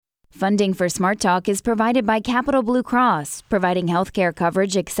Funding for Smart Talk is provided by Capital Blue Cross, providing healthcare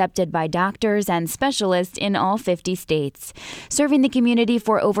coverage accepted by doctors and specialists in all 50 states. Serving the community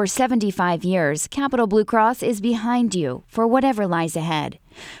for over 75 years, Capital Blue Cross is behind you for whatever lies ahead.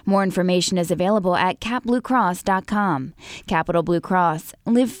 More information is available at capbluecross.com. Capital Blue Cross.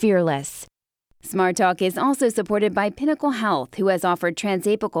 Live fearless. Smart Talk is also supported by Pinnacle Health, who has offered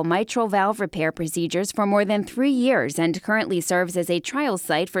transapical mitral valve repair procedures for more than 3 years and currently serves as a trial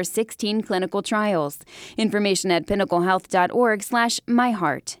site for 16 clinical trials. Information at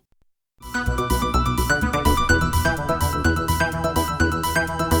pinnaclehealth.org/myheart.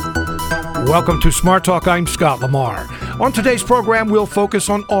 Welcome to Smart Talk. I'm Scott Lamar. On today's program, we'll focus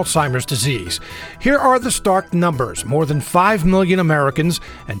on Alzheimer's disease. Here are the stark numbers. More than 5 million Americans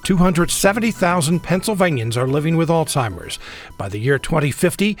and 270,000 Pennsylvanians are living with Alzheimer's. By the year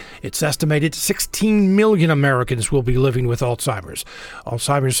 2050, it's estimated 16 million Americans will be living with Alzheimer's.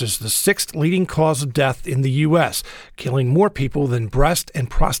 Alzheimer's is the 6th leading cause of death in the U.S., killing more people than breast and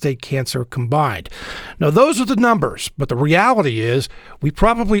prostate cancer combined. Now, those are the numbers, but the reality is we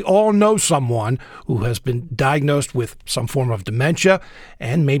probably all know someone who has been diagnosed with some form of dementia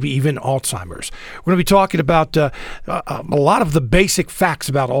and maybe even Alzheimer's. We're going to be talking about a lot of the basic facts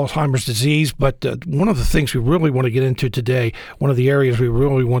about Alzheimer's disease, but one of the things we really want to get into today, one of the areas we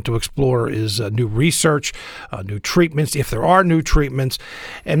really want to explore is new research, new treatments, if there are new treatments,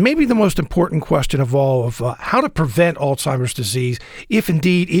 and maybe the most important question of all of how to prevent Alzheimer's disease, if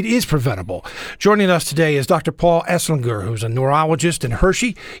indeed it is preventable. Joining us today is Dr. Paul Eslinger, who's a neurologist in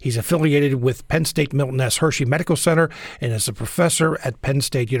Hershey. He's affiliated with Penn State Milton S. Hershey Medical Center and is a professor at Penn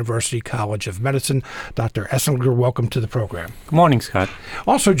State University College of Medicine. Dr. Eslinger, welcome to the program. Good morning, Scott.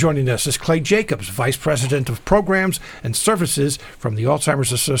 Also joining us is Clay Jacobs, Vice President of Programs and Services from the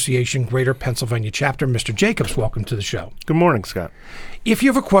Alzheimer's Association Greater Pennsylvania Chapter. Mr. Jacobs, welcome to the show. Good morning, Scott. If you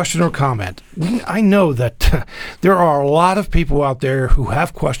have a question or comment, I know that there are a lot of people out there who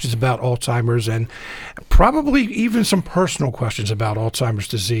have questions about Alzheimer's and probably even some personal questions about Alzheimer's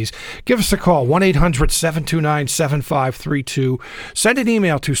disease. Give us a call, 1-800-729-7532. Send an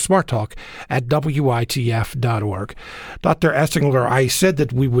email to smarttalk@witf.org. Dr. Eslinger, I said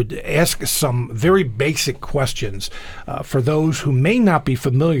that we would ask some very basic questions for those who may not be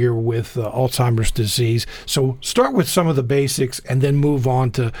familiar with Alzheimer's disease. So start with some of the basics and then move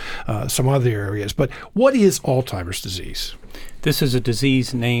on to some other areas. But what is Alzheimer's disease? This is a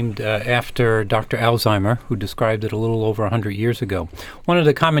disease named after Dr. Alzheimer, who described it a little over 100 years ago. One of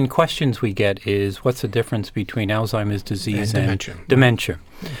the common questions we get is, what's the difference between Alzheimer's disease and dementia?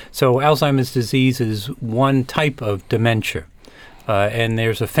 So Alzheimer's disease is one type of dementia. And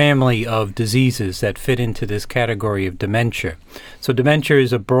there's a family of diseases that fit into this category of dementia. So dementia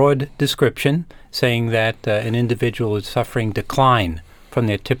is a broad description saying that an individual is suffering decline from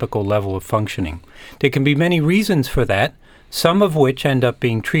their typical level of functioning. There can be many reasons for that, some of which end up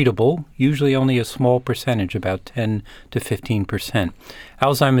being treatable, usually only a small percentage, about 10 to 15%.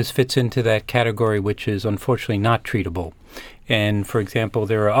 Alzheimer's fits into that category, which is unfortunately not treatable. And, for example,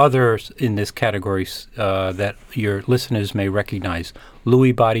 there are others in this category that your listeners may recognize: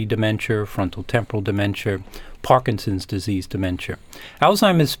 Lewy body dementia, frontal temporal dementia, Parkinson's disease dementia.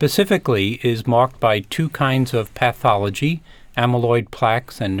 Alzheimer's specifically is marked by two kinds of pathology: amyloid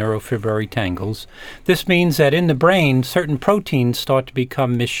plaques and neurofibrillary tangles. This means that in the brain, certain proteins start to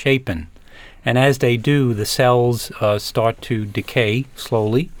become misshapen. And as they do, the cells start to decay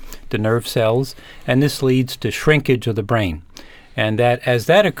slowly, the nerve cells, and this leads to shrinkage of the brain. And that as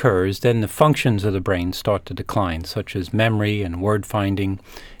that occurs, then the functions of the brain start to decline, such as memory and word finding,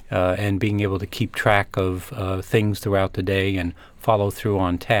 and being able to keep track of things throughout the day and follow through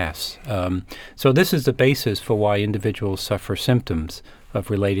on tasks. So this is the basis for why individuals suffer symptoms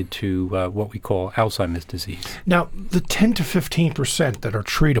related to what we call Alzheimer's disease. Now, the 10 to 15% that are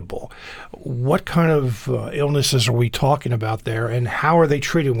treatable, what kind of illnesses are we talking about there, and how are they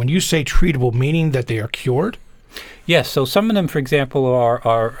treated? When you say treatable, meaning that they are cured? Yes, so some of them, for example,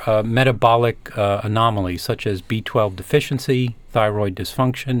 are metabolic anomalies, such as B12 deficiency, thyroid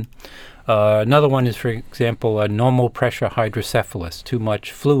dysfunction. Another one is, for example, a normal pressure hydrocephalus, too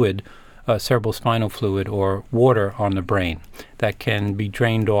much fluid, cerebrospinal fluid or water on the brain that can be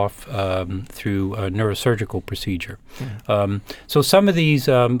drained off through a neurosurgical procedure. So some of these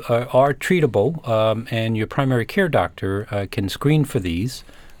are treatable, and your primary care doctor can screen for these,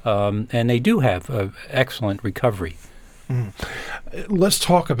 and they do have excellent recovery. Let's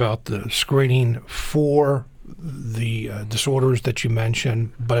talk about the screening for the disorders that you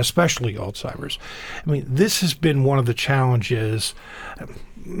mentioned, but especially Alzheimer's. I mean, this has been one of the challenges.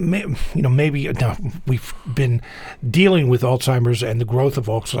 maybe we've been dealing with Alzheimer's and the growth of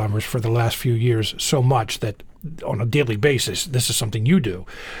Alzheimer's for the last few years so much that on a daily basis, this is something you do.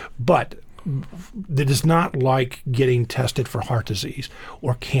 But it is not like getting tested for heart disease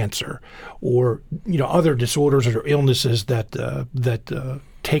or cancer or other disorders or illnesses that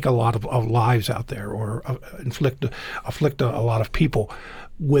take a lot of lives out there or afflict a lot of people.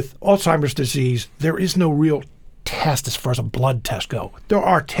 With Alzheimer's disease, there is no real test as far as a blood test go. There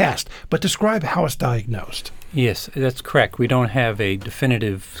are tests, but describe how it's diagnosed. Yes, that's correct. We don't have a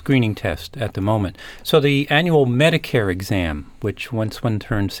definitive screening test at the moment. So the annual Medicare exam, which once one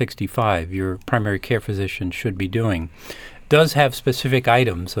turns 65, your primary care physician should be doing, does have specific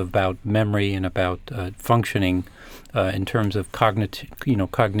items about memory and about functioning in terms of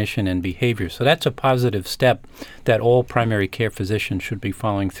cognition and behavior. So that's a positive step that all primary care physicians should be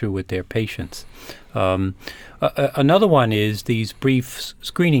following through with their patients. Another one is these brief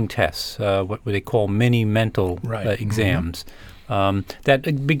screening tests, what they call mini mental exams.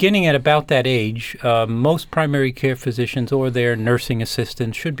 That beginning at about that age, most primary care physicians or their nursing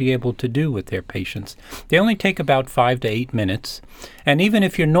assistants should be able to do with their patients. They only take about 5 to 8 minutes, and even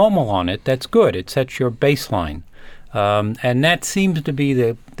if you're normal on it, that's good. It sets your baseline. And that seems to be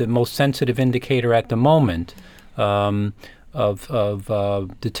the most sensitive indicator at the moment of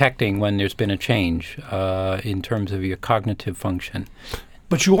detecting when there's been a change in terms of your cognitive function.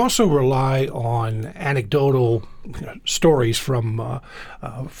 But you also rely on anecdotal stories from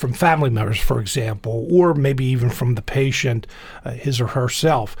family members, for example, or maybe even from the patient, his or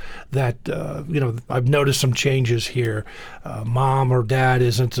herself, that, I've noticed some changes here. Mom or dad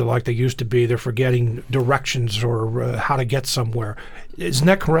isn't like they used to be. They're forgetting directions or how to get somewhere. Isn't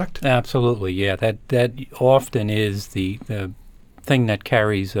that correct? Absolutely, yeah. That often is the thing that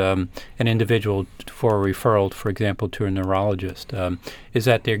carries an individual for a referral, for example, to a neurologist, is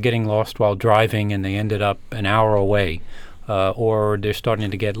that they're getting lost while driving and they ended up an hour away, or they're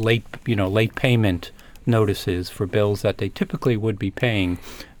starting to get late payment notices for bills that they typically would be paying.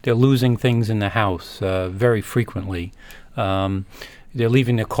 They're losing things in the house very frequently. They're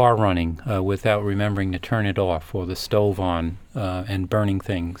leaving the car running without remembering to turn it off, or the stove on, and burning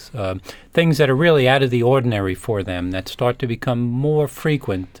things. Things that are really out of the ordinary for them that start to become more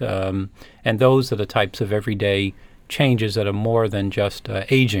frequent. And those are the types of everyday changes that are more than just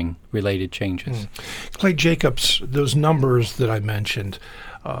aging-related changes. Clay Jacobs, those numbers that I mentioned,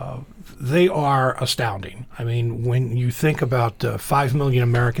 they are astounding. I mean, when you think about 5 million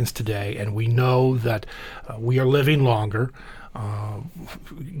Americans today, and we know that we are living longer,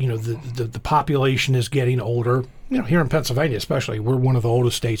 the population is getting older. Here in Pennsylvania, especially, we're one of the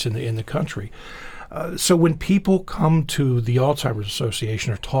oldest states in the country. So when people come to the Alzheimer's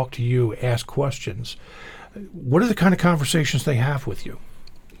Association or talk to you, ask questions, what are the kind of conversations they have with you?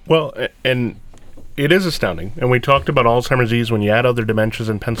 Well, and it is astounding. And we talked about Alzheimer's disease. When you add other dementias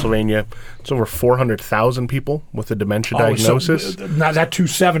in Pennsylvania, it's over 400,000 people with a dementia diagnosis. So now that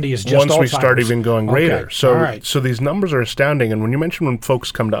 270 is just once Alzheimer's. We start even going greater. Okay. So, so these numbers are astounding. And when you mention when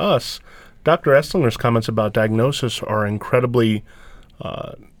folks come to us, Dr. Eslinger's comments about diagnosis are incredibly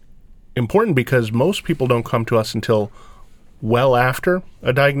important, because most people don't come to us until well after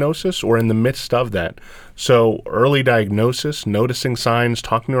a diagnosis or in the midst of that. So early diagnosis, noticing signs,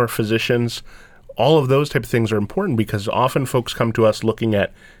 talking to our physicians, all of those type of things are important, because often folks come to us looking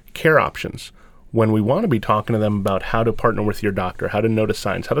at care options when we want to be talking to them about how to partner with your doctor, how to notice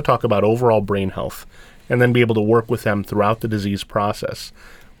signs, how to talk about overall brain health, and then be able to work with them throughout the disease process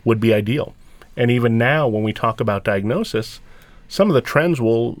would be ideal. And even now, when we talk about diagnosis, some of the trends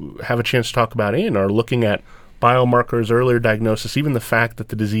we'll have a chance to talk about are looking at biomarkers, earlier diagnosis, even the fact that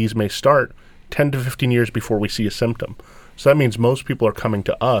the disease may start 10 to 15 years before we see a symptom. So that means most people are coming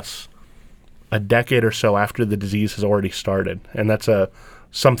to us a decade or so after the disease has already started. And that's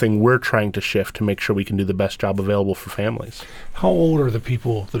something we're trying to shift to make sure we can do the best job available for families. How old are the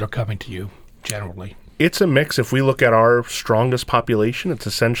people that are coming to you generally? It's a mix. If we look at our strongest population, it's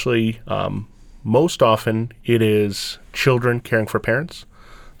essentially most often it is children caring for parents.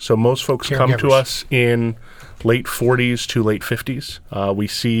 So most folks come to us in late 40s to late 50s. We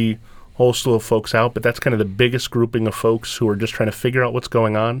see a whole slew of folks out, but that's kind of the biggest grouping of folks who are just trying to figure out what's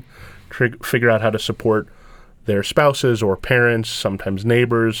going on, figure out how to support their spouses or parents, sometimes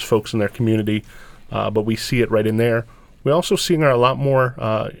neighbors, folks in their community. But we see it right in there. We're also seeing a lot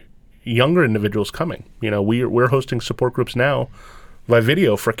more younger individuals coming. We're hosting support groups now by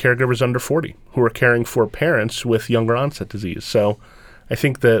video for caregivers under 40 who are caring for parents with younger onset disease. So I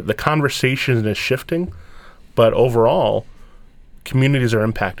think the conversation is shifting, but overall, communities are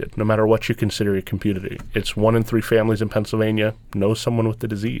impacted, no matter what you consider a community. It's 1 in 3 families in Pennsylvania know someone with the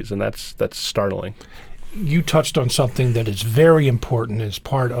disease, and that's startling. You touched on something that is very important as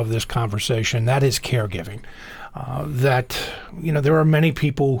part of this conversation. That is caregiving. There are many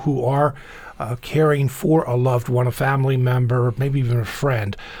people who are caring for a loved one, a family member, maybe even a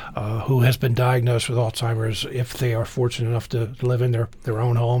friend who has been diagnosed with Alzheimer's, if they are fortunate enough to live in their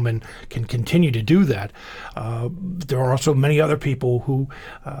own home and can continue to do that. There are also many other people who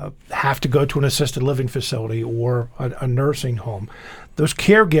have to go to an assisted living facility or a nursing home. Those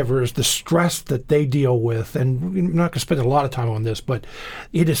caregivers, the stress that they deal with, and I'm not going to spend a lot of time on this, but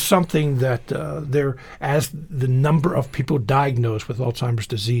it is something that as the number of people diagnosed with Alzheimer's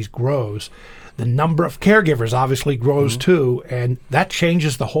disease grows, the number of caregivers obviously grows too, and that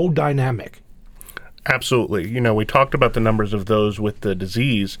changes the whole dynamic. Absolutely. We talked about the numbers of those with the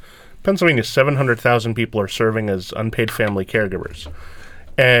disease. Pennsylvania, 700,000 people are serving as unpaid family caregivers.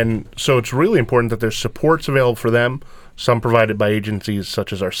 And so it's really important that there's supports available for them, some provided by agencies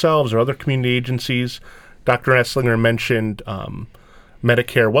such as ourselves or other community agencies. Dr. Eslinger mentioned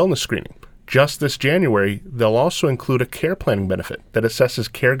Medicare wellness screening. Just this January, they'll also include a care planning benefit that assesses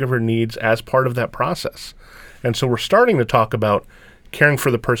caregiver needs as part of that process. And so we're starting to talk about caring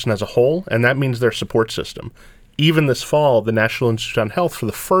for the person as a whole, and that means their support system. Even this fall, the National Institute on Health, for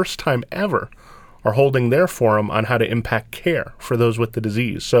the first time ever, are holding their forum on how to impact care for those with the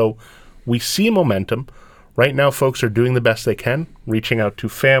disease. So we see momentum. Right now, folks are doing the best they can, reaching out to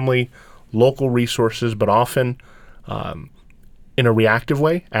family, local resources, but often in a reactive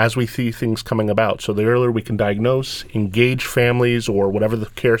way as we see things coming about. So the earlier we can diagnose, engage families, or whatever the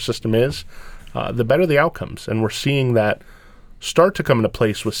care system is, the better the outcomes. And we're seeing that start to come into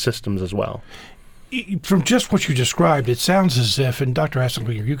place with systems as well. From just what you described, it sounds as if, and Dr.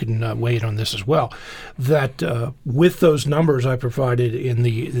 Eslinger, you can weigh in on this as well, that with those numbers I provided in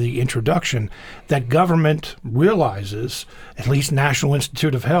the introduction, that government realizes, at least National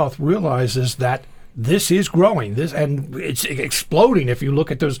Institute of Health realizes that this is growing, and it's exploding. If you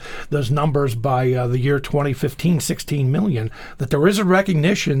look at those numbers by the year 2015, 16 million, that there is a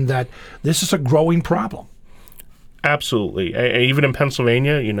recognition that this is a growing problem. Absolutely. Even in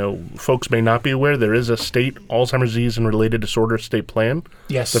Pennsylvania, folks may not be aware, there is a state Alzheimer's disease and related disorders state plan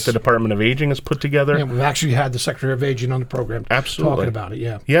that the Department of Aging has put together. Yeah, we've actually had the Secretary of Aging on the program talking about it,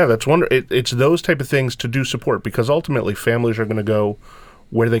 yeah. Yeah, that's wonderful. It's those type of things to do support, because ultimately families are going to go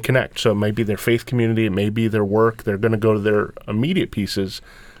where they connect. So it might be their faith community, it may be their work, they're going to go to their immediate pieces.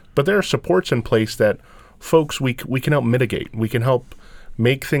 But there are supports in place that folks, we can help mitigate. We can help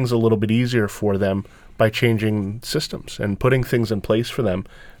make things a little bit easier for them by changing systems and putting things in place for them,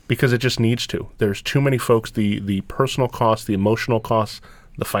 because it just needs to. There's too many folks, the personal costs, the emotional costs,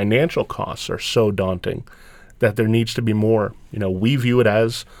 the financial costs are so daunting that there needs to be more. We view it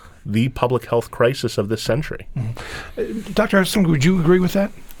as the public health crisis of this century. Mm-hmm. Dr. Eslinger, would you agree with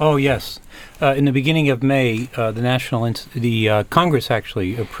that? Oh, yes. In the beginning of May, the Congress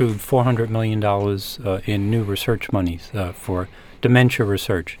actually approved $400 million in new research monies for dementia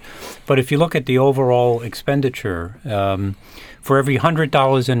research. But if you look at the overall expenditure, for every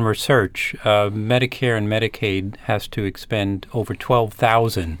 $100 in research, Medicare and Medicaid has to expend over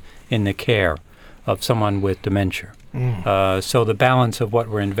 $12,000 in the care of someone with dementia. So the balance of what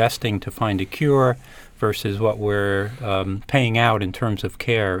we're investing to find a cure versus what we're paying out in terms of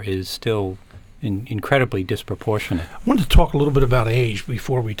care is still incredibly disproportionate. I wanted to talk a little bit about age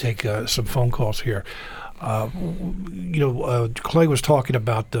before we take some phone calls here. Clay was talking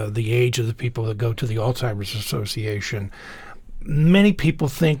about the age of the people that go to the Alzheimer's Association. Many people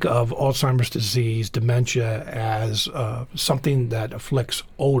think of Alzheimer's disease, dementia, as something that afflicts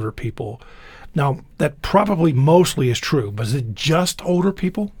older people. Now, that probably mostly is true, but is it just older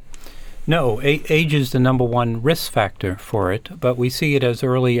people? No, age is the number one risk factor for it, but we see it as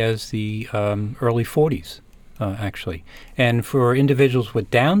early as the early 40s. Actually. And for individuals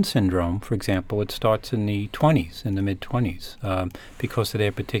with Down syndrome, for example, it starts in the 20s, in the mid-20s, because of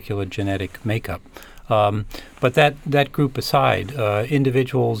their particular genetic makeup. But that group aside,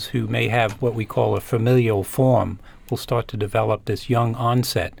 individuals who may have what we call a familial form will start to develop this young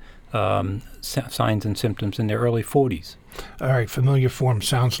onset signs and symptoms in their early 40s. All right, familiar form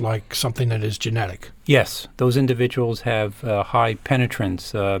sounds like something that is genetic. Yes, those individuals have high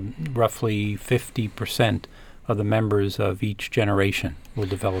penetrance, roughly 50% of the members of each generation will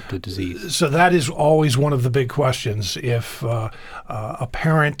develop the disease. So that is always one of the big questions. If a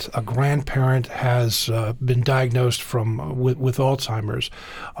parent, a grandparent has been diagnosed with Alzheimer's,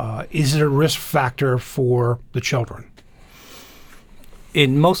 is it a risk factor for the children?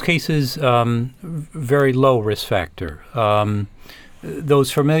 In most cases, very low risk factor.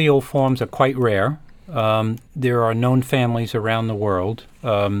 Those familial forms are quite rare. There are known families around the world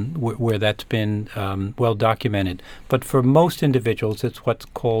where that's been well documented. But for most individuals, it's what's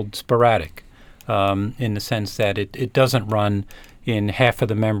called sporadic, in the sense that it doesn't run in half of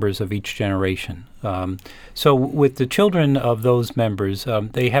the members of each generation. So with the children of those members,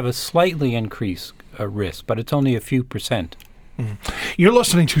 they have a slightly increased risk, but it's only a few percent. You're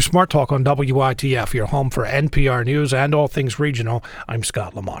listening to Smart Talk on WITF, your home for NPR News and all things regional. I'm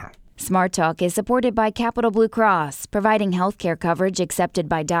Scott Lamar. Smart Talk is supported by Capital Blue Cross, providing health care coverage accepted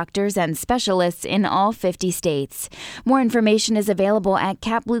by doctors and specialists in all 50 states. More information is available at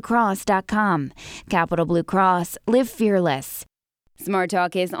capbluecross.com. Capital Blue Cross, live fearless. Smart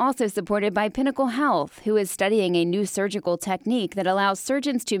Talk is also supported by Pinnacle Health, who is studying a new surgical technique that allows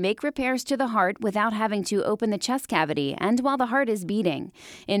surgeons to make repairs to the heart without having to open the chest cavity and while the heart is beating.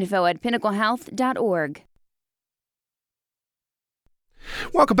 Info at pinnaclehealth.org.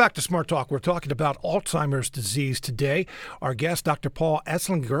 Welcome back to Smart Talk. We're talking about Alzheimer's disease today. Our guest, Dr. Paul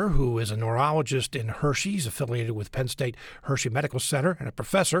Eslinger, who is a neurologist in Hershey. He's affiliated with Penn State Hershey Medical Center and a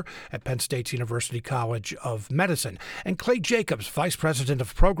professor at Penn State's University College of Medicine. And Clay Jacobs, Vice President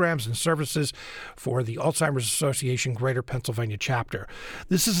of Programs and Services for the Alzheimer's Association Greater Pennsylvania Chapter.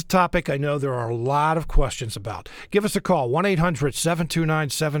 This is a topic I know there are a lot of questions about. Give us a call,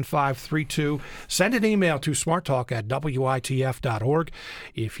 1-800-729-7532. Send an email to smarttalk@witf.org.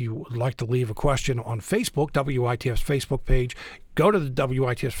 If you would like to leave a question on Facebook, WITF's Facebook page, go to the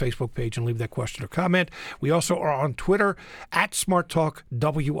WITF's Facebook page and leave that question or comment. We also are on Twitter at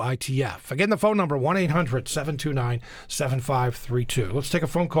SmartTalkWITF. Again, the phone number, 1-800-729-7532. Let's take a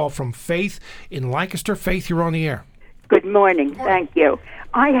phone call from Faith in Lancaster. Faith, you're on the air. Good morning. Thank you.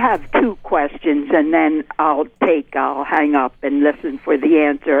 I have two questions, and then I'll hang up and listen for the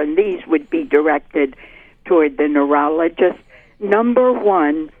answer. And these would be directed toward the neurologist. Number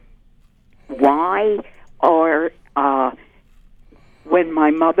one, why when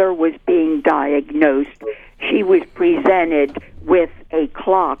my mother was being diagnosed, she was presented with a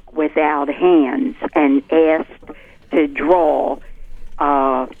clock without hands and asked to draw,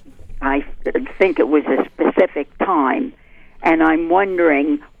 I think it was a specific time. And I'm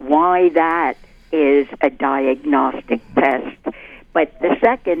wondering why that is a diagnostic test. But the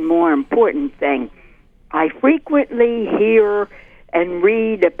second more important thing, I frequently hear and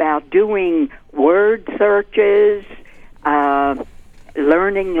read about doing word searches,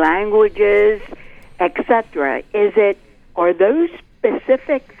 learning languages, etc. Are those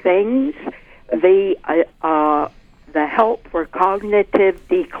specific things the help for cognitive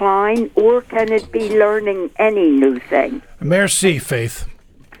decline, or can it be learning any new thing? Merci, Faith.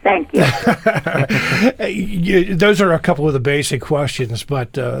 Thank you. Those are a couple of the basic questions,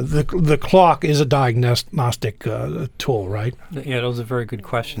 but the clock is a diagnostic tool, right? Yeah, those are very good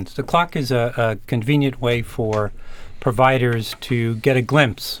questions. The clock is a convenient way for providers to get a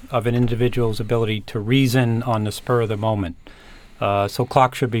glimpse of an individual's ability to reason on the spur of the moment. So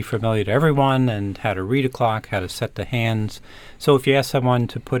clock should be familiar to everyone, and how to read a clock, how to set the hands. So if you ask someone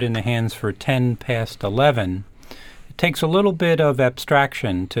to put in the hands for 10 past 11, it takes a little bit of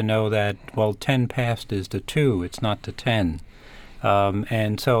abstraction to know that, 10 past is to 2, it's not to 10.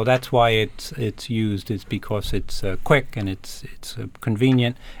 And so that's why it's used, is because it's quick and it's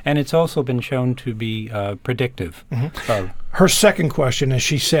convenient, and it's also been shown to be predictive. Mm-hmm. Her second question, as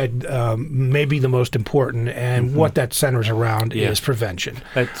she said, maybe the most important, and what that centers around is prevention.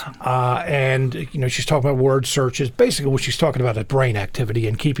 And she's talking about word searches. Basically, what she's talking about is brain activity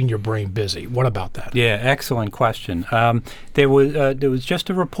and keeping your brain busy. What about that? Yeah, excellent question. There was just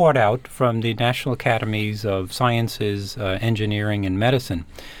a report out from the National Academies of Sciences, Engineering, and Medicine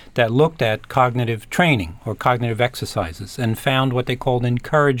that looked at cognitive training or cognitive exercises and found what they called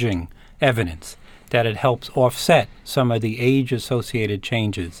encouraging evidence that it helps offset some of the age-associated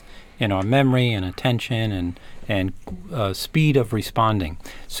changes in our memory and attention and speed of responding.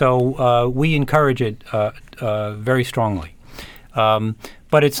 So we encourage it very strongly.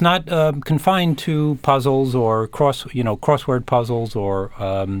 But it's not confined to puzzles or crossword puzzles or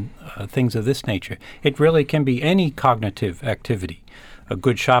things of this nature. It really can be any cognitive activity. A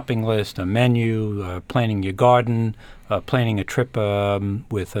good shopping list, a menu, planning your garden, planning a trip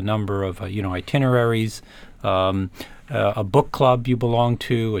with a number of itineraries, a book club you belong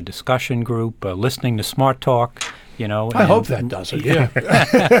to, a discussion group, listening to Smart Talk. I hope that does it. Yeah.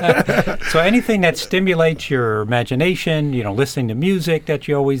 So anything that stimulates your imagination, listening to music that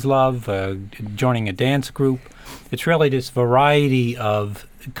you always love, joining a dance group. It's really this variety of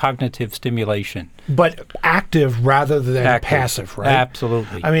cognitive stimulation. But active rather than passive, right?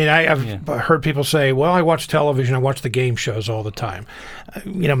 Absolutely. I mean, I've heard people say, well, I watch television, I watch the game shows all the time.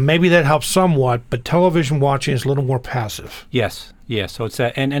 Maybe that helps somewhat, but television watching is a little more passive. Yes. So it's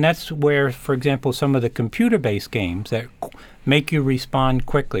that, and that's where, for example, some of the computer-based games that make you respond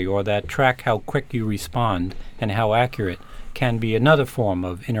quickly or that track how quick you respond and how accurate can be another form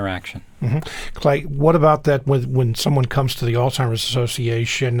of interaction. Mm-hmm. Clay, what about that when someone comes to the Alzheimer's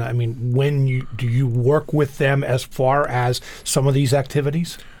Association? I mean, do you work with them as far as some of these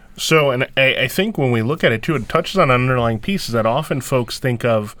activities? So, and I think when we look at it, too, it touches on an underlying piece is that often folks think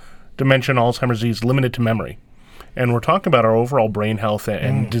of dementia and Alzheimer's disease limited to memory. And we're talking about our overall brain health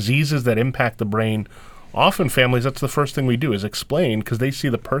and diseases that impact the brain. Often families, that's the first thing we do is explain because they see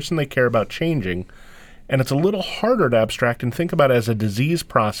the person they care about changing. And it's a little harder to abstract and think about it as a disease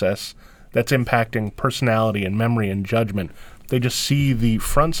process that's impacting personality and memory and judgment. They just see the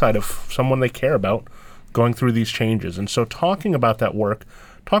front side of someone they care about going through these changes. And so talking about that work,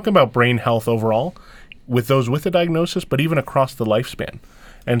 talking about brain health overall with those with a diagnosis, but even across the lifespan.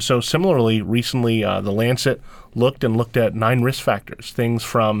 And so similarly, recently, the Lancet looked at 9 risk factors, things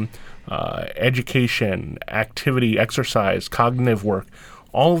from education, activity, exercise, cognitive work.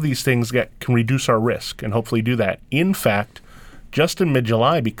 All of these things can reduce our risk and hopefully do that. In fact, just in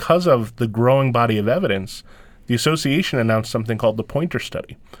mid-July, because of the growing body of evidence, the association announced something called the Pointer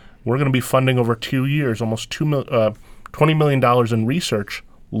Study. We're going to be funding over 2 years, almost $20 million in research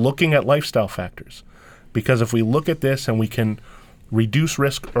looking at lifestyle factors. Because if we look at this and we can reduce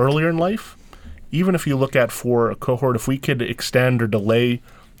risk earlier in life, even if you look at for a cohort, if we could extend or delay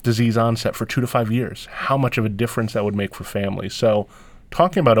disease onset for 2 to 5 years, how much of a difference that would make for families. So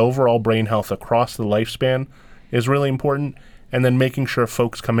talking about overall brain health across the lifespan is really important, and then making sure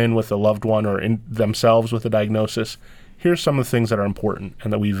folks come in with a loved one or in themselves with a diagnosis. Here's some of the things that are important,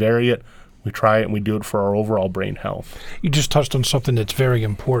 and that we vary it, we try it, and we do it for our overall brain health. You just touched on something that's very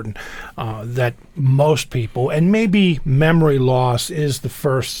important, that most people, and maybe memory loss is the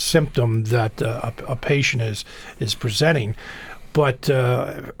first symptom that a patient is presenting. But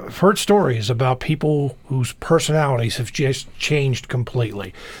I've heard stories about people whose personalities have just changed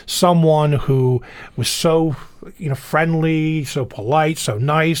completely. Someone who was so friendly, so polite, so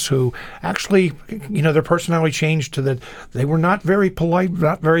nice, who actually, their personality changed to that they were not very polite,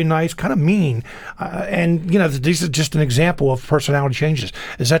 not very nice, kind of mean. And this is just an example of personality changes.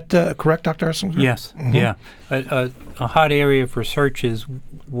 Is that correct, Dr. Eslinger? Yes. Mm-hmm. Yeah. A hot area of research is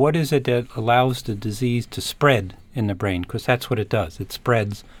what is it that allows the disease to spread in the brain, because that's what it does. It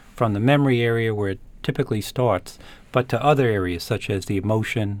spreads from the memory area where it typically starts, but to other areas such as the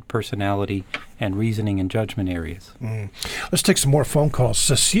emotion, personality, and reasoning and judgment areas. Let's take some more phone calls.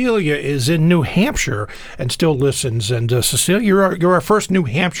 Cecilia is in New Hampshire and still listens. And Cecilia, you're our first New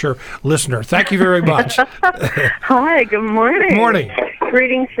Hampshire listener. Thank you very much. Hi, good morning. Good morning.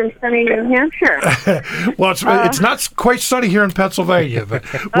 Greetings from sunny New Hampshire. Well, it's not quite sunny here in Pennsylvania. But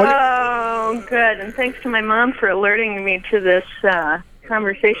oh, good. And thanks to my mom for alerting me to this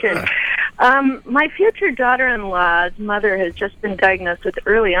conversation. My future daughter-in-law's mother has just been diagnosed with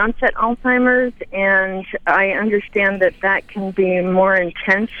early-onset Alzheimer's, and I understand that can be more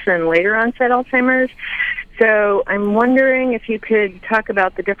intense than later-onset Alzheimer's. So I'm wondering if you could talk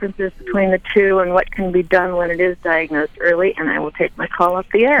about the differences between the two and what can be done when it is diagnosed early, and I will take my call off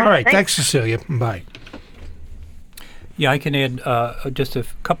the air. All right. Thanks, Cecilia. Bye. Yeah, I can add just a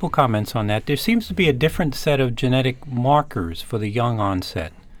couple comments on that. There seems to be a different set of genetic markers for the young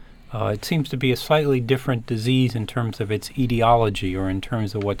onset. It seems to be a slightly different disease in terms of its etiology or in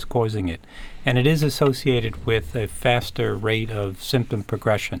terms of what's causing it. And it is associated with a faster rate of symptom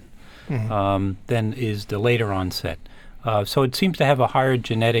progression than is the later onset. So it seems to have a higher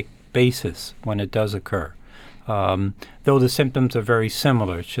genetic basis when it does occur. Though the symptoms are very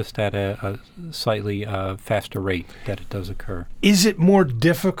similar, it's just at a slightly faster rate that it does occur. Is it more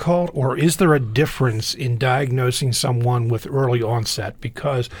difficult, or is there a difference in diagnosing someone with early onset?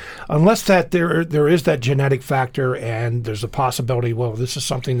 Because unless that there is that genetic factor and there's a possibility, well, this is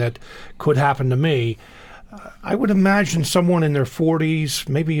something that could happen to me, I would imagine someone in their 40s,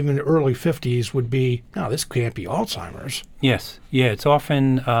 maybe even early 50s would be, no, this can't be Alzheimer's. Yes. Yeah, it's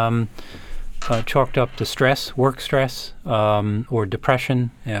often chalked up to stress, work stress, or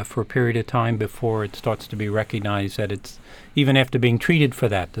depression for a period of time before it starts to be recognized that it's, even after being treated for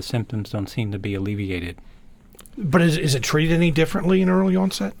that, the symptoms don't seem to be alleviated. But is it treated any differently in early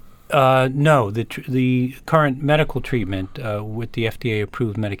onset? No. The current medical treatment with the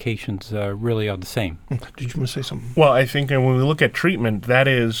FDA-approved medications really are the same. Did you want to say something? Well, I think when we look at treatment, that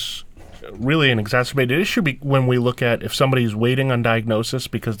is really an exacerbated issue when we look at if somebody's waiting on diagnosis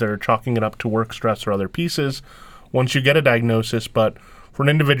because they're chalking it up to work stress or other pieces once you get a diagnosis. But for an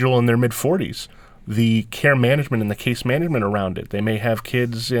individual in their mid-40s, the care management and the case management around it, they may have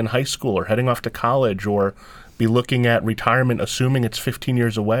kids in high school or heading off to college or be looking at retirement, assuming it's 15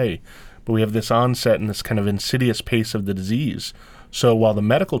 years away. But we have this onset and this kind of insidious pace of the disease. So while the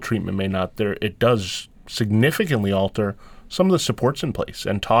medical treatment may not there, it does significantly alter some of the supports in place,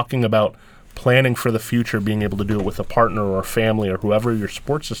 and talking about planning for the future, being able to do it with a partner or a family or whoever your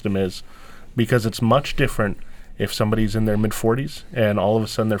support system is, because it's much different if somebody's in their mid-40s and all of a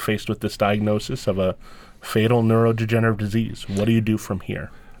sudden they're faced with this diagnosis of a fatal neurodegenerative disease. What do you do from here?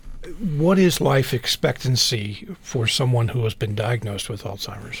 What is life expectancy for someone who has been diagnosed with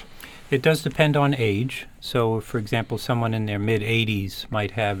Alzheimer's? It does depend on age. So, for example, someone in their mid-80s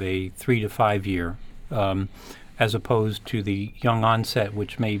might have a 3 to 5 year, as opposed to the young onset,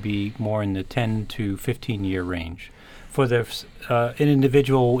 which may be more in the 10 to 15 year range. For an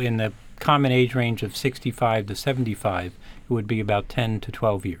individual in the common age range of 65 to 75, it would be about 10 to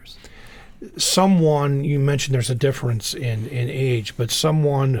 12 years. Someone, you mentioned there's a difference in age, but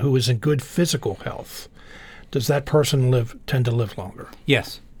someone who is in good physical health, does that person tend to live longer?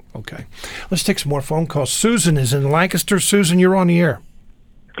 Yes. Okay. Let's take some more phone calls. Susan is in Lancaster. Susan, you're on the air.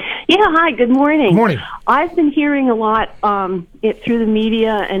 Yeah, hi, good morning. Good morning. I've been hearing a lot through the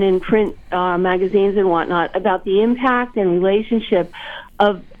media and in print magazines and whatnot about the impact and relationship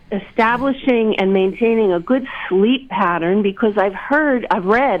of establishing and maintaining a good sleep pattern, because I've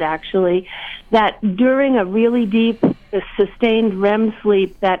read actually, that during a really deep, sustained REM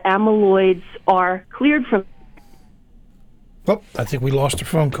sleep, that amyloids are cleared from. Well, I think we lost her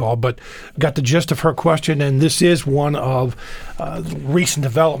phone call, but got the gist of her question, and this is one of recent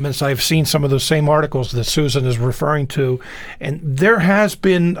developments. I've seen some of those same articles that Susan is referring to, and there has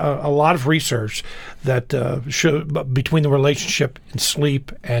been a lot of research that show between the relationship in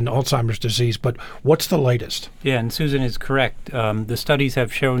sleep and Alzheimer's disease, but what's the latest? Yeah, and Susan is correct. The studies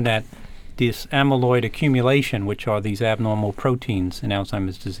have shown that this amyloid accumulation, which are these abnormal proteins in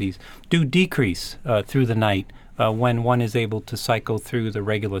Alzheimer's disease, do decrease through the night when one is able to cycle through the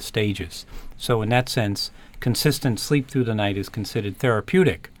regular stages. So in that sense, consistent sleep through the night is considered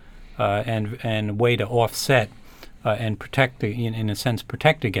therapeutic and a way to offset and protect, in a sense,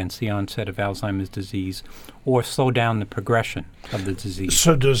 protect against the onset of Alzheimer's disease or slow down the progression of the disease.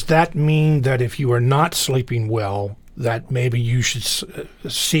 So does that mean that if you are not sleeping well, that maybe you should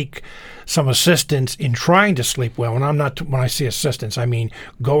seek some assistance in trying to sleep well? And when I say assistance, I mean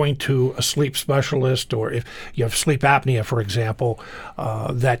going to a sleep specialist, or if you have sleep apnea, for example,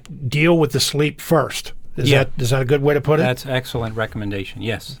 that deal with the sleep first. Is that a good way to put it? That's an excellent recommendation.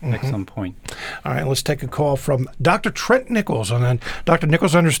 Yes, excellent point. All right, let's take a call from Dr. Trent Nichols. And then, Dr.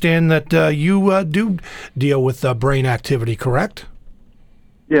 Nichols, I understand that you do deal with brain activity, correct?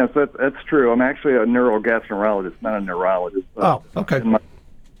 Yes, that's true. I'm actually a neurogastroenterologist, not a neurologist. Oh, okay.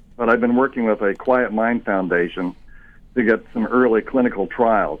 But I've been working with a Quiet Mind Foundation to get some early clinical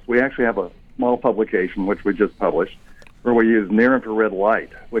trials. We actually have a small publication, which we just published, where we use near-infrared light,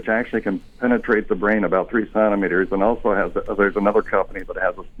 which actually can penetrate the brain about 3 centimeters, and also there's another company that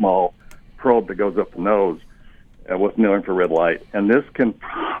has a small probe that goes up the nose with near-infrared light. And this can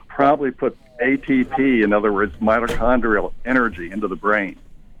probably put ATP, in other words, mitochondrial energy, into the brain.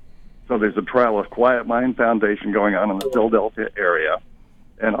 So there's a trial of Quiet Mind Foundation going on in the Philadelphia area,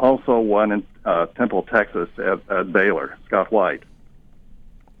 and also one in Temple, Texas at Baylor, Scott White.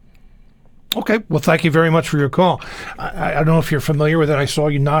 Okay. Well, thank you very much for your call. I don't know if you're familiar with it. I saw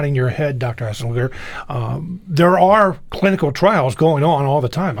you nodding your head, Dr. Eslinger. There are clinical trials going on all the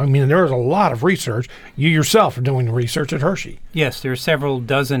time. I mean, there is a lot of research. You yourself are doing research at Hershey. Yes, there are several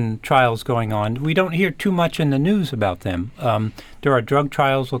dozen trials going on. We don't hear too much in the news about them. There are drug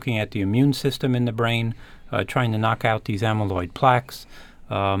trials looking at the immune system in the brain, trying to knock out these amyloid plaques.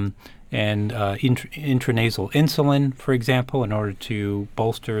 And intranasal insulin, for example, in order to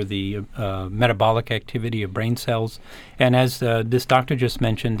bolster the metabolic activity of brain cells. And as this doctor just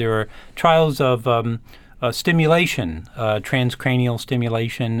mentioned, there are trials of stimulation, transcranial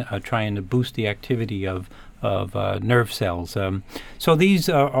stimulation, trying to boost the activity of nerve cells. So these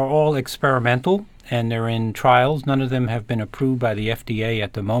are all experimental, and they're in trials. None of them have been approved by the FDA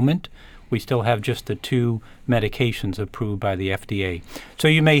at the moment. We still have just the 2 medications approved by the FDA. So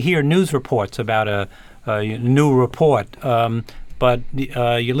you may hear news reports about a new report, but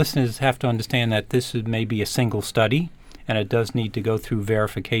your listeners have to understand that this may be a single study, and it does need to go through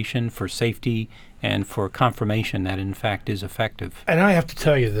verification for safety and for confirmation that in fact is effective. And I have to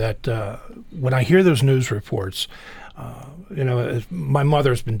tell you that when I hear those news reports, my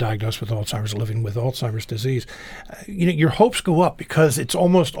mother's been diagnosed with Alzheimer's, living with Alzheimer's disease. Your hopes go up because it's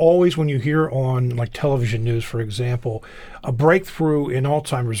almost always when you hear on like television news, for example, a breakthrough in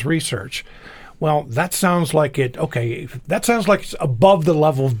Alzheimer's research. Well, that sounds like that sounds like it's above the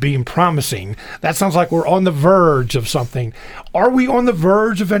level of being promising. That sounds like we're on the verge of something. Are we on the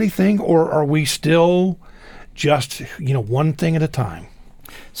verge of anything, or are we still just, one thing at a time?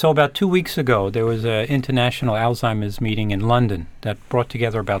 So about 2 weeks ago, there was an international Alzheimer's meeting in London that brought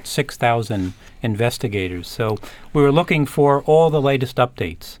together about 6,000 investigators. So we were looking for all the latest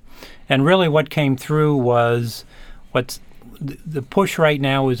updates. And really what came through was the push right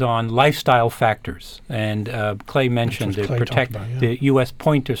now is on lifestyle factors, and Clay mentioned the U.S.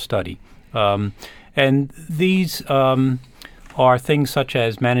 Pointer study. And these are things such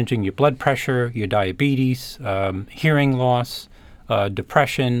as managing your blood pressure, your diabetes, hearing loss,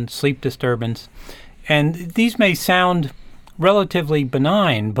 depression, sleep disturbance. And these may sound relatively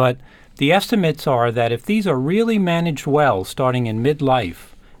benign, but the estimates are that if these are really managed well starting in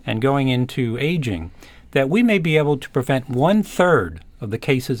midlife and going into aging, that we may be able to prevent 1/3 of the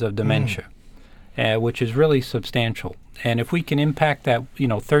cases of dementia, which is really substantial. And if we can impact that,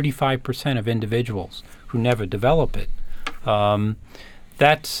 35% of individuals who never develop it,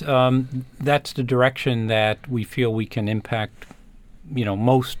 that's the direction that we feel we can impact,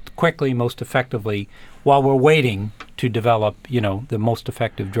 most quickly, most effectively, while we're waiting to develop, the most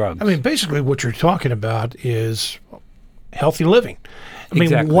effective drugs. I mean, basically what you're talking about is healthy living.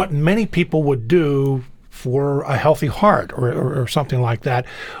 Exactly. What many people would do for a healthy heart or something like that.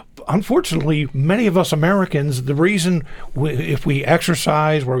 Unfortunately, many of us Americans, the reason if we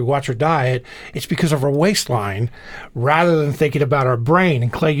exercise or we watch our diet, it's because of our waistline rather than thinking about our brain.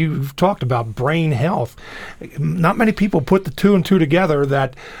 And Clay, you've talked about brain health. Not many people put the two and two together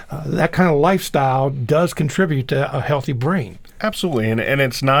that that kind of lifestyle does contribute to a healthy brain. Absolutely. And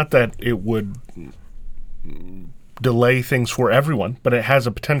it's not that it would delay things for everyone, but it has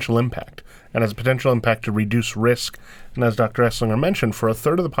a potential impact. And has a potential impact to reduce risk. And as Dr. Eslinger mentioned, for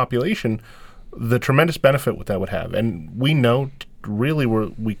 1/3 of the population, the tremendous benefit what that would have. And we know, really,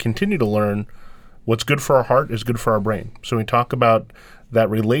 we continue to learn what's good for our heart is good for our brain. So we talk about that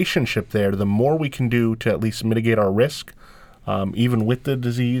relationship there. The more we can do to at least mitigate our risk, even with the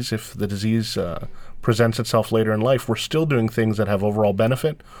disease, if the disease presents itself later in life, we're still doing things that have overall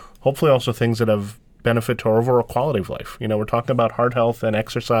benefit, hopefully also things that have benefit to our overall quality of life. We're talking about heart health and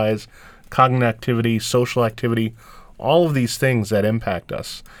exercise, cognitive activity, social activity, all of these things that impact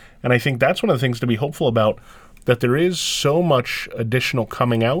us. And I think that's one of the things to be hopeful about, that there is so much additional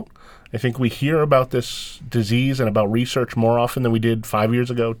coming out. I think we hear about this disease and about research more often than we did 5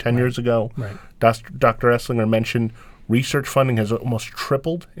 years ago, 10 years ago. Right. Dr. Eslinger mentioned research funding has almost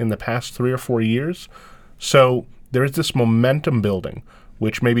tripled in the past 3 or 4 years. So there is this momentum building,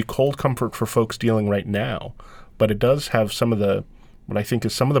 which may be cold comfort for folks dealing right now, but it does have some of the what I think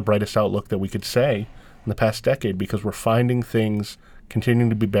is some of the brightest outlook that we could say in the past decade, because we're finding things continuing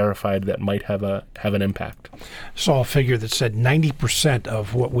to be verified that might have an impact. Saw a figure that said 90%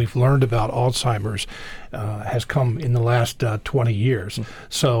 of what we've learned about Alzheimer's has come in the last 20 years.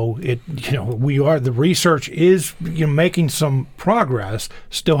 So the research is making some progress.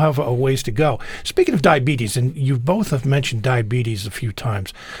 Still have a ways to go. Speaking of diabetes, and you both have mentioned diabetes a few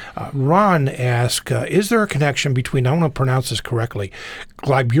times. Ron asked, is there a connection between, I want to pronounce this correctly,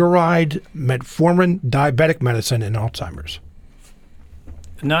 glyburide, metformin, diabetic medicine, and Alzheimer's?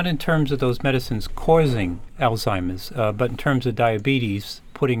 Not in terms of those medicines causing Alzheimer's, but in terms of diabetes,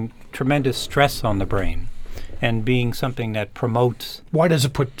 putting tremendous stress on the brain and being something that promotes... Why does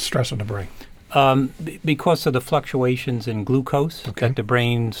it put stress on the brain? Because of the fluctuations in glucose, that the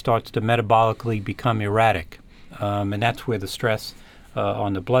brain starts to metabolically become erratic. And that's where the stress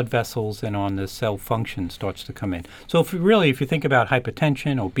on the blood vessels and on the cell function starts to come in. So if you think about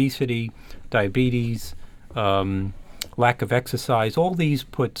hypertension, obesity, diabetes, lack of exercise, all these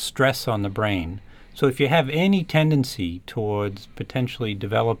put stress on the brain. So if you have any tendency towards potentially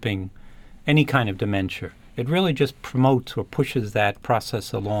developing any kind of dementia, it really just promotes or pushes that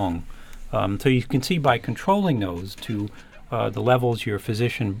process along. So you can see by controlling those to the levels your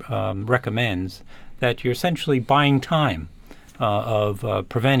physician recommends, that you're essentially buying time of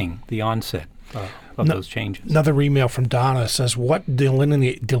preventing the onset of those changes. Another email from Donna says, what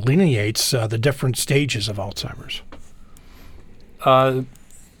delineates the different stages of Alzheimer's?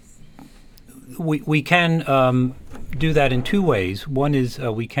 We can do that in two ways. One is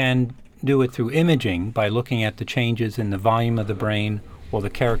we can do it through imaging by looking at the changes in the volume of the brain or the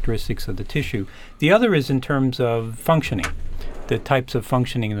characteristics of the tissue. The other is in terms of functioning, the types of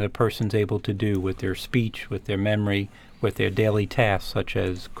functioning that a person's able to do with their speech, with their memory, with their daily tasks, such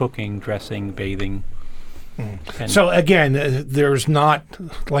as cooking, dressing, bathing. So again, there's not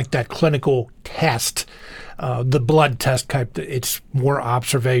like that clinical test, the blood test type. It's more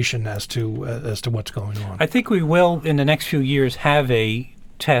observation as to what's going on. I think we will, in the next few years, have a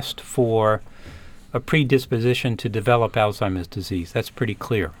test for a predisposition to develop Alzheimer's disease. That's pretty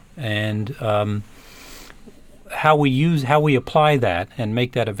clear. And how we apply that and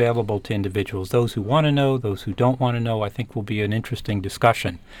make that available to individuals, those who want to know, those who don't want to know, I think will be an interesting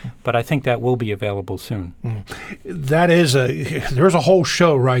discussion. But I think that will be available soon. There's a whole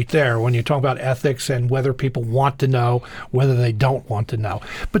show right there when you talk about ethics and whether people want to know, whether they don't want to know.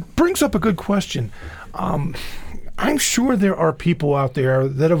 But brings up a good question. I'm sure there are people out there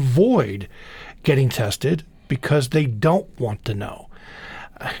that avoid getting tested because they don't want to know.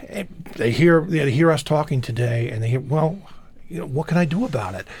 They hear us talking today, and they hear, well, what can I do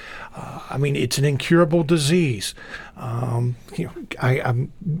about it? I mean, it's an incurable disease. I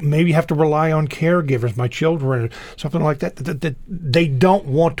maybe have to rely on caregivers, my children, or something like that. That they don't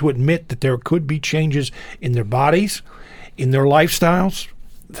want to admit that there could be changes in their bodies, in their lifestyles,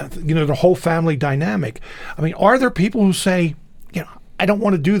 the whole family dynamic. I mean, are there people who say, I don't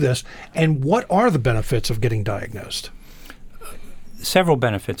want to do this, and what are the benefits of getting diagnosed? Several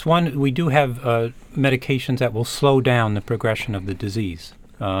benefits. One, we do have medications that will slow down the progression of the disease.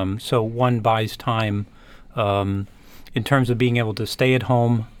 So one buys time in terms of being able to stay at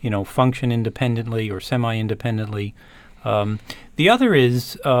home, function independently or semi-independently. The other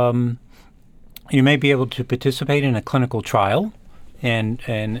is you may be able to participate in a clinical trial and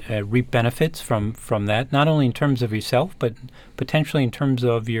reap benefits from that, not only in terms of yourself, but potentially in terms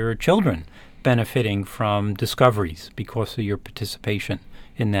of your children benefiting from discoveries because of your participation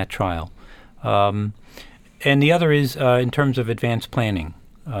in that trial. And the other is in terms of advanced planning.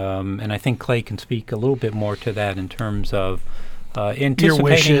 And I think Clay can speak a little bit more to that in terms of anticipating your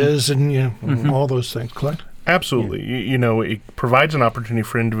wishes and all those things. Clay? Absolutely. Yeah. It provides an opportunity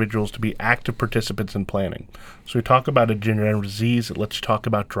for individuals to be active participants in planning. So we talk about a degenerative disease. Let's talk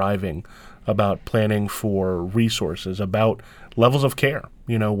about driving, about planning for resources, about levels of care,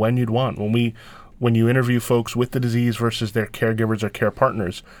 when you'd want. When you interview folks with the disease versus their caregivers or care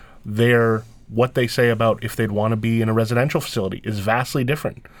partners, what they say about if they'd want to be in a residential facility is vastly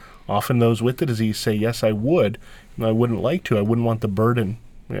different. Often those with the disease say, yes, I would. I wouldn't like to. I wouldn't want the burden.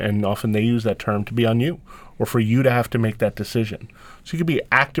 And often they use that term to be on you or for you to have to make that decision. So you could be an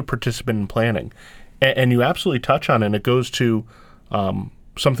active participant in planning. And you absolutely touch on it. And it goes to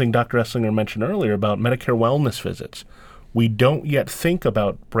something Dr. Eslinger mentioned earlier about Medicare wellness visits. We don't yet think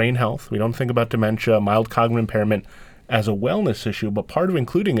about brain health. We don't think about dementia, mild cognitive impairment as a wellness issue, but part of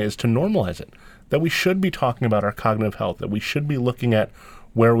including it is to normalize it, that we should be talking about our cognitive health, that we should be looking at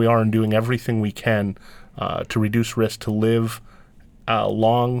where we are and doing everything we can to reduce risk, to live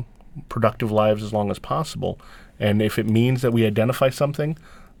long, productive lives as long as possible. And if it means that we identify something,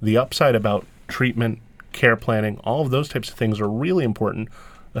 the upside about treatment, care planning, all of those types of things are really important,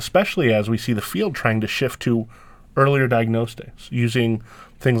 especially as we see the field trying to shift to earlier diagnostics, using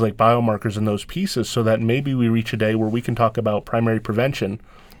things like biomarkers and those pieces so that maybe we reach a day where we can talk about primary prevention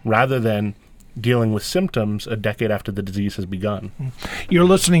rather than dealing with symptoms a decade after the disease has begun. You're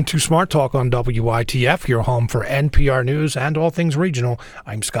listening to Smart Talk on WITF, your home for NPR News and all things regional.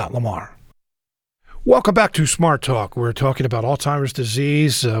 I'm Scott Lamar. Welcome back to Smart Talk. We're talking about Alzheimer's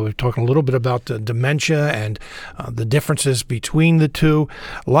disease. We're talking a little bit about dementia and the differences between the two.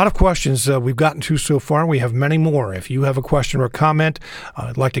 A lot of questions we've gotten to so far. We have many more. If you have a question or comment,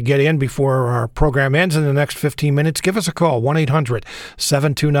 I'd like to get in before our program ends in the next 15 minutes. Give us a call,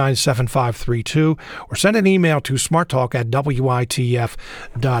 1-800-729-7532, or send an email to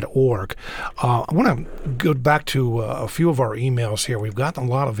smarttalk@witf.org. I want to go back to a few of our emails here. We've gotten a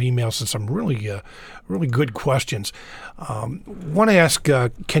lot of emails and some really good questions. Want to ask,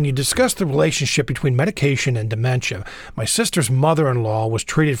 can you discuss the relationship between medication and dementia? My sister's mother-in-law was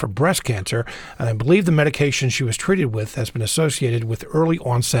treated for breast cancer, and I believe the medication she was treated with has been associated with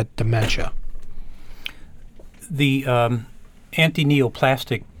early-onset dementia. The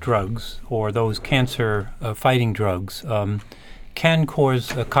anti-neoplastic drugs, or those cancer-fighting drugs, can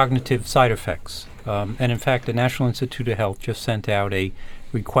cause cognitive side effects. And in fact, the National Institute of Health just sent out a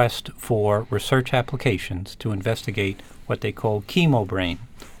request for research applications to investigate what they call chemobrain,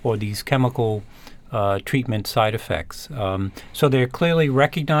 or these chemical treatment side effects. So they're clearly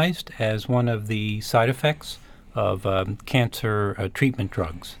recognized as one of the side effects cancer treatment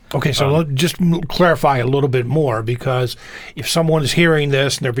drugs. Okay, so just clarify a little bit more, because if someone is hearing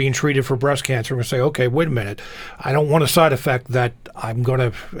this and they're being treated for breast cancer, we're going to say, okay, wait a minute, I don't want a side effect that I'm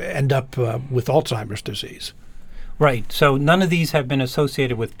going to end up with Alzheimer's disease. Right. So none of these have been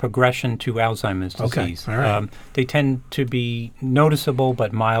associated with progression to Alzheimer's disease. Okay. All right. They tend to be noticeable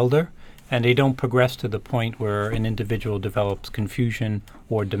but milder, and they don't progress to the point where an individual develops confusion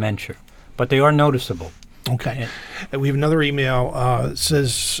or dementia. But they are noticeable. Okay. And we have another email that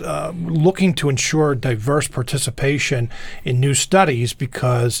says, looking to ensure diverse participation in new studies,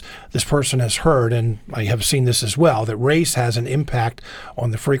 because this person has heard, and I have seen this as well, that race has an impact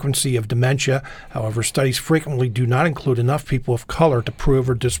on the frequency of dementia. However, studies frequently do not include enough people of color to prove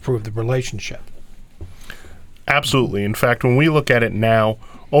or disprove the relationship. Absolutely. In fact, when we look at it now,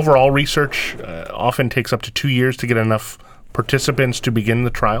 overall research often takes up to 2 years to get enough participants to begin the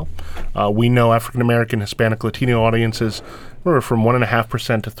trial. We know African American, Hispanic, Latino audiences were from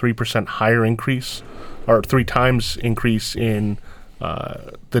 1.5% to 3% higher increase, or 3 times increase in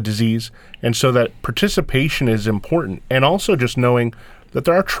the disease. And so that participation is important. And also just knowing that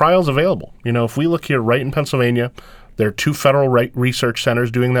there are trials available. You know, if we look here right in Pennsylvania, there are 2 federal research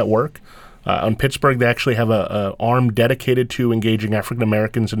centers doing that work. In Pittsburgh, they actually have an arm dedicated to engaging African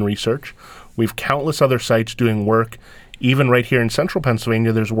Americans in research. We have countless other sites doing work. Even right here in central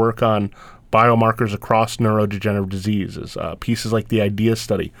Pennsylvania, there's work on biomarkers across neurodegenerative diseases, pieces like the IDEA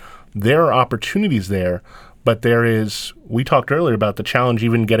study. There are opportunities there, but we talked earlier about the challenge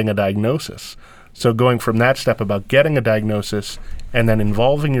even getting a diagnosis. So going from that step about getting a diagnosis and then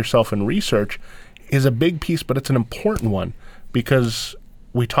involving yourself in research is a big piece, but it's an important one, because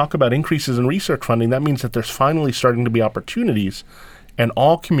we talk about increases in research funding. That means that there's finally starting to be opportunities, and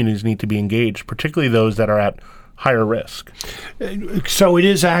all communities need to be engaged, particularly those that are at higher risk. So it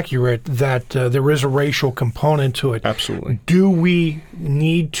is accurate that there is a racial component to it. Absolutely. Do we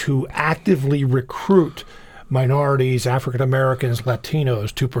need to actively recruit minorities, African Americans,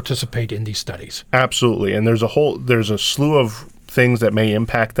 Latinos to participate in these studies? Absolutely. And there's a slew of things that may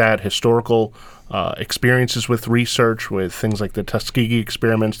impact that. Historical experiences with research, with things like the Tuskegee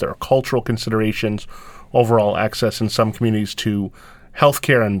experiments. There are cultural considerations, overall access in some communities to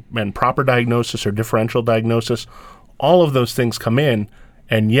healthcare and proper diagnosis or differential diagnosis. All of those things come in,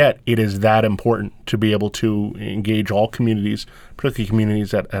 and yet it is that important to be able to engage all communities, particularly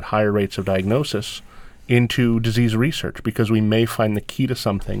communities at higher rates of diagnosis, into disease research, because we may find the key to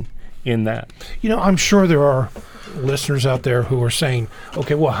something in that. You know, I'm sure there are listeners out there who are saying,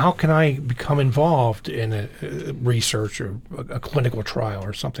 okay, well, how can I become involved in a research or a clinical trial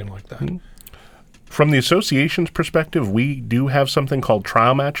or something like that? Mm-hmm. From the association's perspective, we do have something called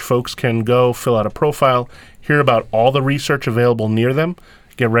Trial Match. Folks can go fill out a profile, hear about all the research available near them,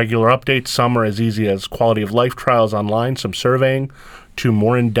 get regular updates. Some are as easy as quality of life trials online, some surveying, to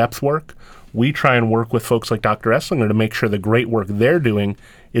more in-depth work. We try and work with folks like Dr. Eslinger to make sure the great work they're doing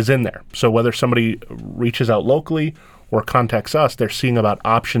is in there. So whether somebody reaches out locally or contacts us, they're seeing about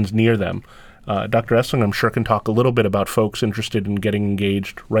options near them. Dr. Eslinger, I'm sure, can talk a little bit about folks interested in getting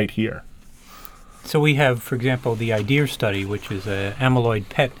engaged right here. So we have, for example, the IDEA study, which is amyloid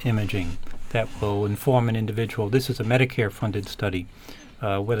PET imaging that will inform an individual. This is a Medicare-funded study,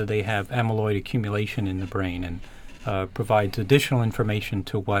 whether they have amyloid accumulation in the brain, and provides additional information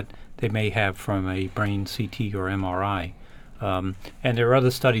to what they may have from a brain CT or MRI. And there are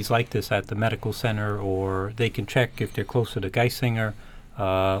other studies like this at the medical center, or they can check if they're closer to Geisinger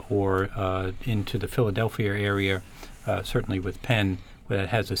or into the Philadelphia area, certainly with Penn, that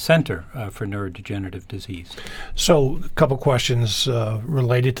has a center for neurodegenerative disease. So a couple questions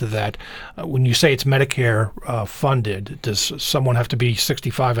related to that. When you say it's Medicare funded, does someone have to be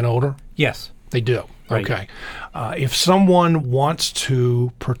 65 and older? Yes. They do? Right. Okay. If someone wants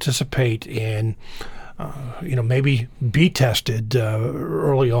to participate in maybe be tested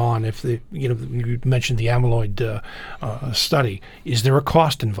early on, if you mentioned the amyloid study, is there a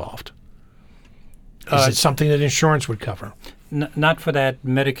cost involved? Is it something that insurance would cover? Not for that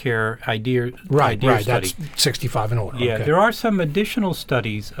Medicare IDEA right, study. That's 65 and older. Yeah, okay. There are some additional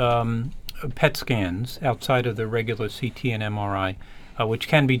studies, PET scans outside of the regular CT and MRI, which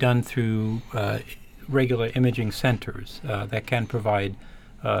can be done through regular imaging centers that can provide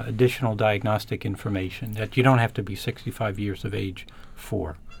additional diagnostic information that you don't have to be 65 years of age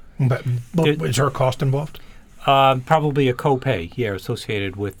for. But is there a cost involved? Probably a copay,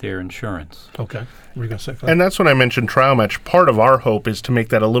 associated with their insurance. Okay. Were you going to say that? And that's when I mentioned trial match. Part of our hope is to make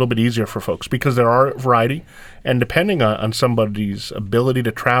that a little bit easier for folks because there are a variety. And depending on somebody's ability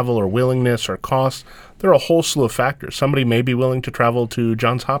to travel or willingness or cost, there are a whole slew of factors. Somebody may be willing to travel to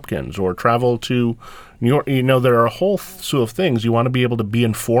Johns Hopkins or travel to New York. There are a whole slew of things. You want to be able to be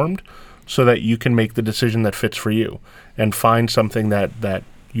informed so that you can make the decision that fits for you and find something that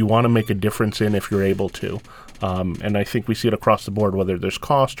you want to make a difference in if you're able to. And I think we see it across the board, whether there's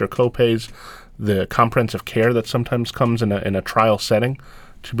cost or copays, the comprehensive care that sometimes comes in a trial setting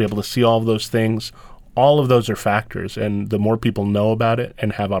to be able to see all of those things. All of those are factors, and the more people know about it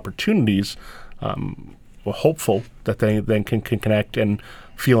and have opportunities, we're hopeful that they then can connect and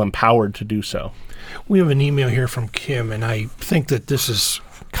feel empowered to do so. We have an email here from Kim, and I think that this is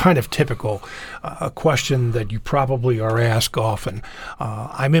kind of typical, a question that you probably are asked often.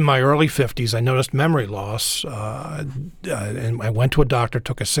 I'm in my early 50s. I noticed memory loss, and I went to a doctor,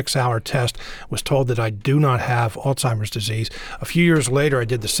 took a 6-hour test, was told that I do not have Alzheimer's disease. A few years later, I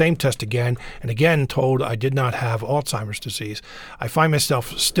did the same test again, and again told I did not have Alzheimer's disease. I find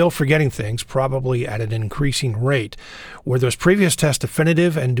myself still forgetting things, probably at an increasing rate. Were those previous tests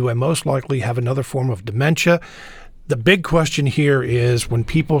definitive, and do I most likely have another form of dementia? The big question here is when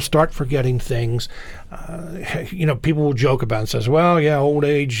people start forgetting things, people will joke about it and says, well, yeah, old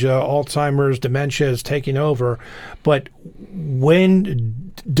age, Alzheimer's, dementia is taking over. But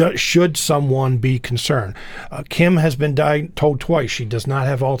when should someone be concerned? Kim has been told twice she does not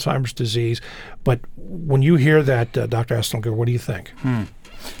have Alzheimer's disease. But when you hear that, Dr. Eslinger, what do you think?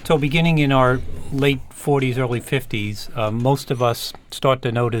 So beginning in our late 40s, early 50s, most of us start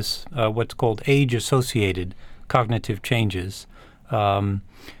to notice what's called age-associated cognitive changes.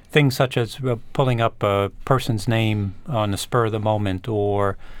 Things such as pulling up a person's name on the spur of the moment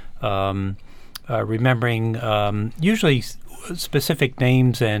or remembering usually specific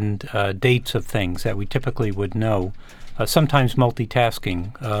names and dates of things that we typically would know, sometimes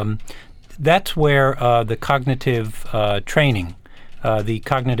multitasking. That's where the cognitive training, the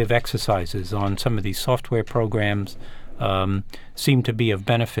cognitive exercises on some of these software programs seem to be of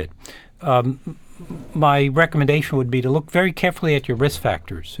benefit. My recommendation would be to look very carefully at your risk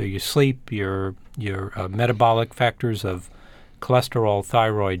factors, so your sleep, your metabolic factors of cholesterol,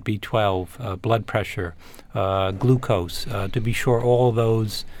 thyroid, B12, blood pressure, glucose, to be sure all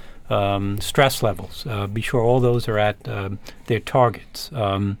those stress levels, be sure all those are at their targets,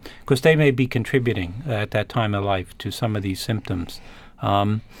 because they may be contributing at that time of life to some of these symptoms.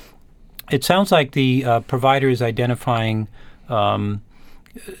 It sounds like the provider is identifying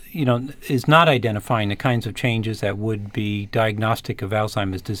is not identifying the kinds of changes that would be diagnostic of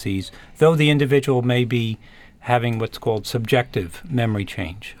Alzheimer's disease, though the individual may be having what's called subjective memory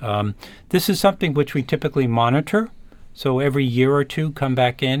change. This is something which we typically monitor, so every year or two come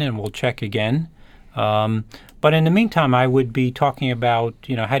back in and we'll check again. But in the meantime, I would be talking about,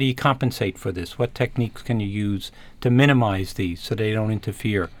 how do you compensate for this? What techniques can you use to minimize these so they don't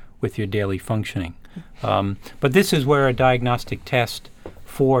interfere with your daily functioning? But this is where a diagnostic test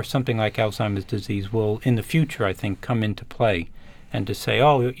for something like Alzheimer's disease will, in the future, I think, come into play, and to say,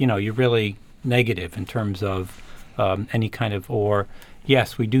 you're really negative in terms of any kind of, or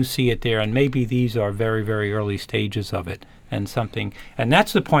yes, we do see it there, and maybe these are very, very early stages of it, and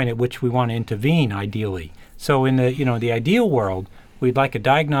that's the point at which we want to intervene, ideally. So in the ideal world, we'd like a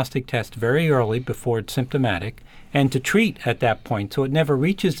diagnostic test very early before it's symptomatic, and to treat at that point so it never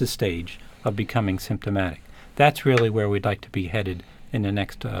reaches the stage of becoming symptomatic. That's really where we'd like to be headed in the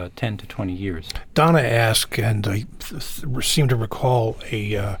next 10 to 20 years. Donna asked, and I seem to recall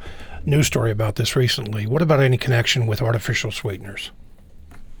a news story about this recently, what about any connection with artificial sweeteners?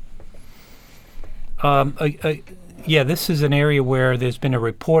 This is an area where there's been a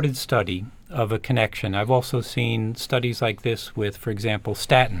reported study of a connection. I've also seen studies like this with, for example,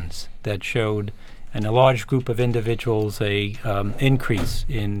 statins that showed in a large group of individuals a increase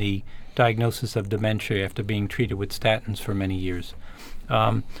in the diagnosis of dementia after being treated with statins for many years.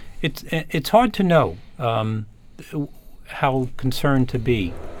 It's hard to know how concerned to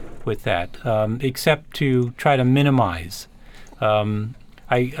be with that, except to try to minimize.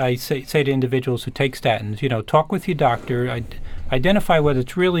 I say to individuals who take statins, talk with your doctor, identify whether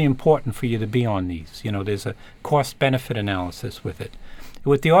it's really important for you to be on these. There's a cost-benefit analysis with it.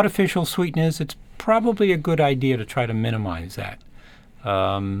 With the artificial sweeteners, it's probably a good idea to try to minimize that.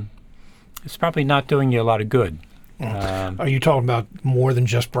 It's probably not doing you a lot of good. Are you talking about more than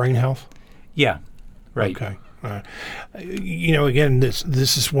just brain health? Yeah, right. Okay. Again,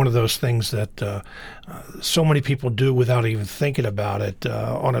 this is one of those things that so many people do without even thinking about it.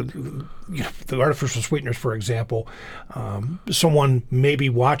 The artificial sweeteners, for example, someone may be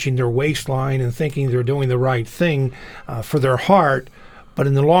watching their waistline and thinking they're doing the right thing for their heart, but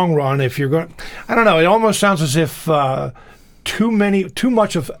in the long run, if you're going, I don't know, it almost sounds as if too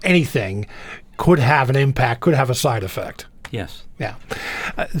much of anything could have an impact, could have a side effect. Yes. Yeah.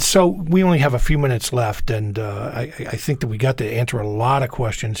 So we only have a few minutes left, and I think that we got to answer a lot of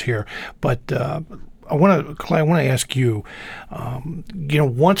questions here. But I want to ask you,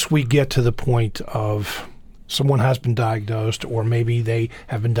 once we get to the point of someone has been diagnosed, or maybe they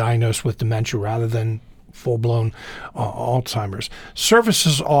have been diagnosed with dementia rather than full-blown Alzheimer's,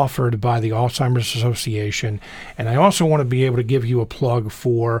 services offered by the Alzheimer's Association, and I also want to be able to give you a plug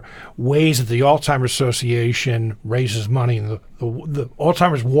for ways that the Alzheimer's Association raises money, and the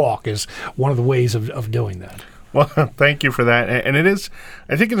Alzheimer's Walk is one of the ways of doing that. Well, thank you for that. And I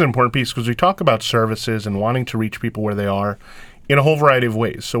think it's an important piece because we talk about services and wanting to reach people where they are in a whole variety of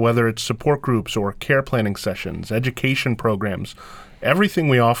ways. So whether it's support groups or care planning sessions, education programs, everything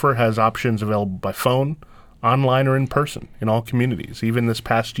we offer has options available by phone, online, or in person in all communities. Even this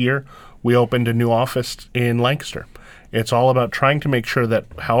past year, we opened a new office in Lancaster. It's all about trying to make sure that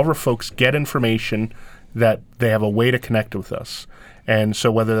however folks get information, that they have a way to connect with us. And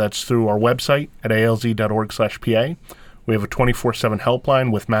so whether that's through our website at alz.org/PA, we have a 24/7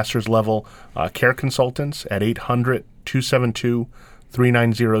 helpline with master's level care consultants at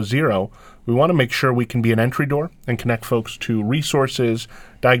 800-272-3900. We want to make sure we can be an entry door and connect folks to resources,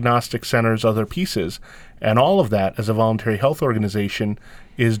 diagnostic centers, other pieces. And all of that as a voluntary health organization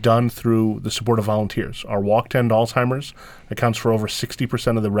is done through the support of volunteers. Our Walk to End Alzheimer's accounts for over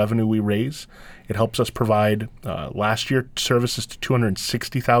 60% of the revenue we raise. It helps us provide, last year, services to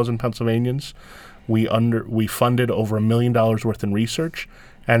 260,000 Pennsylvanians. We funded over $1 million worth in research,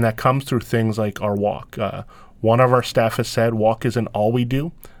 and that comes through things like our Walk. One of our staff has said, Walk isn't all we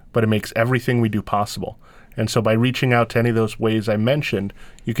do, but it makes everything we do possible. And so by reaching out to any of those ways I mentioned,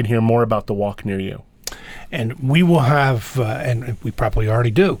 you can hear more about the Walk near you. And we will have, and we probably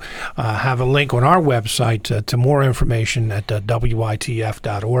already do, have a link on our website to more information at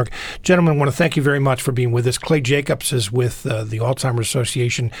witf.org. Gentlemen, I want to thank you very much for being with us. Clay Jacobs is with the Alzheimer's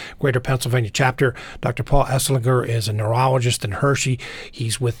Association Greater Pennsylvania Chapter. Dr. Paul Eslinger is a neurologist in Hershey.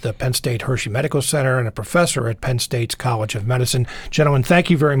 He's with the Penn State Hershey Medical Center and a professor at Penn State's College of Medicine. Gentlemen, thank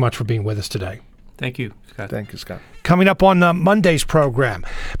you very much for being with us today. Thank you, Scott. Thank you, Scott. Coming up on Monday's program,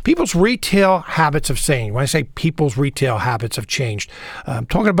 people's retail habits have changed. When I say people's retail habits have changed, I'm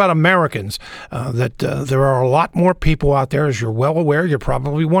talking about Americans, that there are a lot more people out there, as you're well aware, you're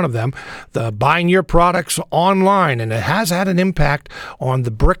probably one of them, buying your products online, and it has had an impact on the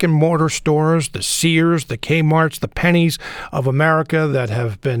brick and mortar stores, the Sears, the Kmarts, the Pennies of America that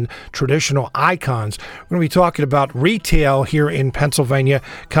have been traditional icons. We're going to be talking about retail here in Pennsylvania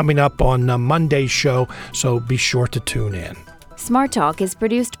coming up on Monday's show, so be sure to tune in. Smart Talk is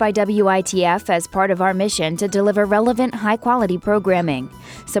produced by WITF as part of our mission to deliver relevant, high-quality programming.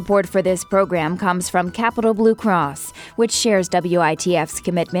 Support for this program comes from Capital Blue Cross, which shares WITF's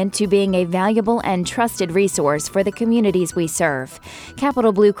commitment to being a valuable and trusted resource for the communities we serve.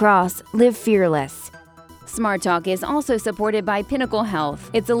 Capital Blue Cross, live fearless. Smart Talk is also supported by Pinnacle Health.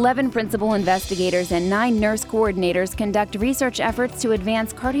 Its 11 principal investigators and 9 nurse coordinators conduct research efforts to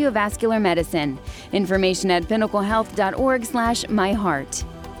advance cardiovascular medicine. Information at pinnaclehealth.org/myheart.